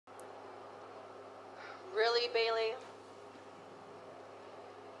Really, Bailey?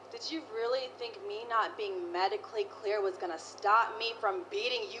 Did you really think me not being medically clear was gonna stop me from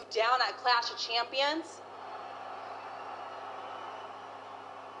beating you down at Clash of Champions?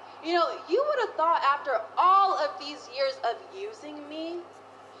 You know, you would have thought after all of these years of using me,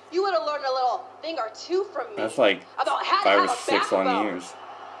 you would have learned a little thing or two from me. That's like about how 5 to or have 6 a long backbone. years.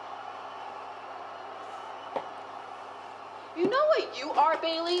 You know what you are,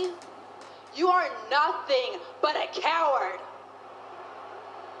 Bailey? You are nothing but a coward.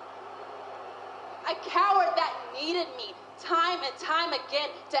 A coward that needed me time and time again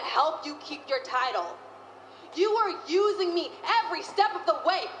to help you keep your title. You were using me every step of the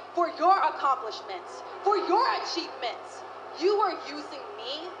way for your accomplishments, for your achievements. You were using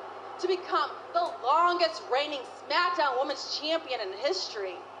me to become the longest reigning Smackdown Women's Champion in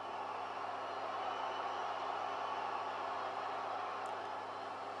history.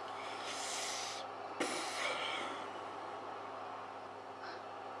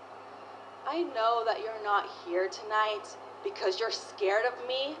 I know that you're not here tonight because you're scared of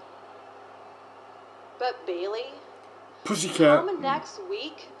me. But Bailey, Pussycat. come next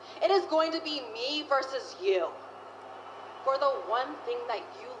week, it is going to be me versus you. For the one thing that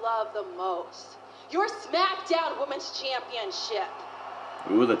you love the most, your Smackdown Women's Championship.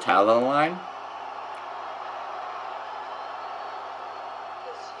 Ooh, the talent line?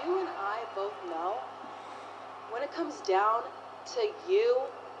 Because you and I both know, when it comes down to you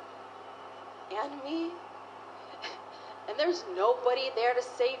and me, and there's nobody there to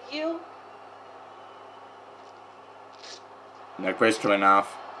save you. Neck brace coming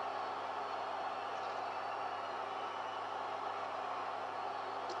off.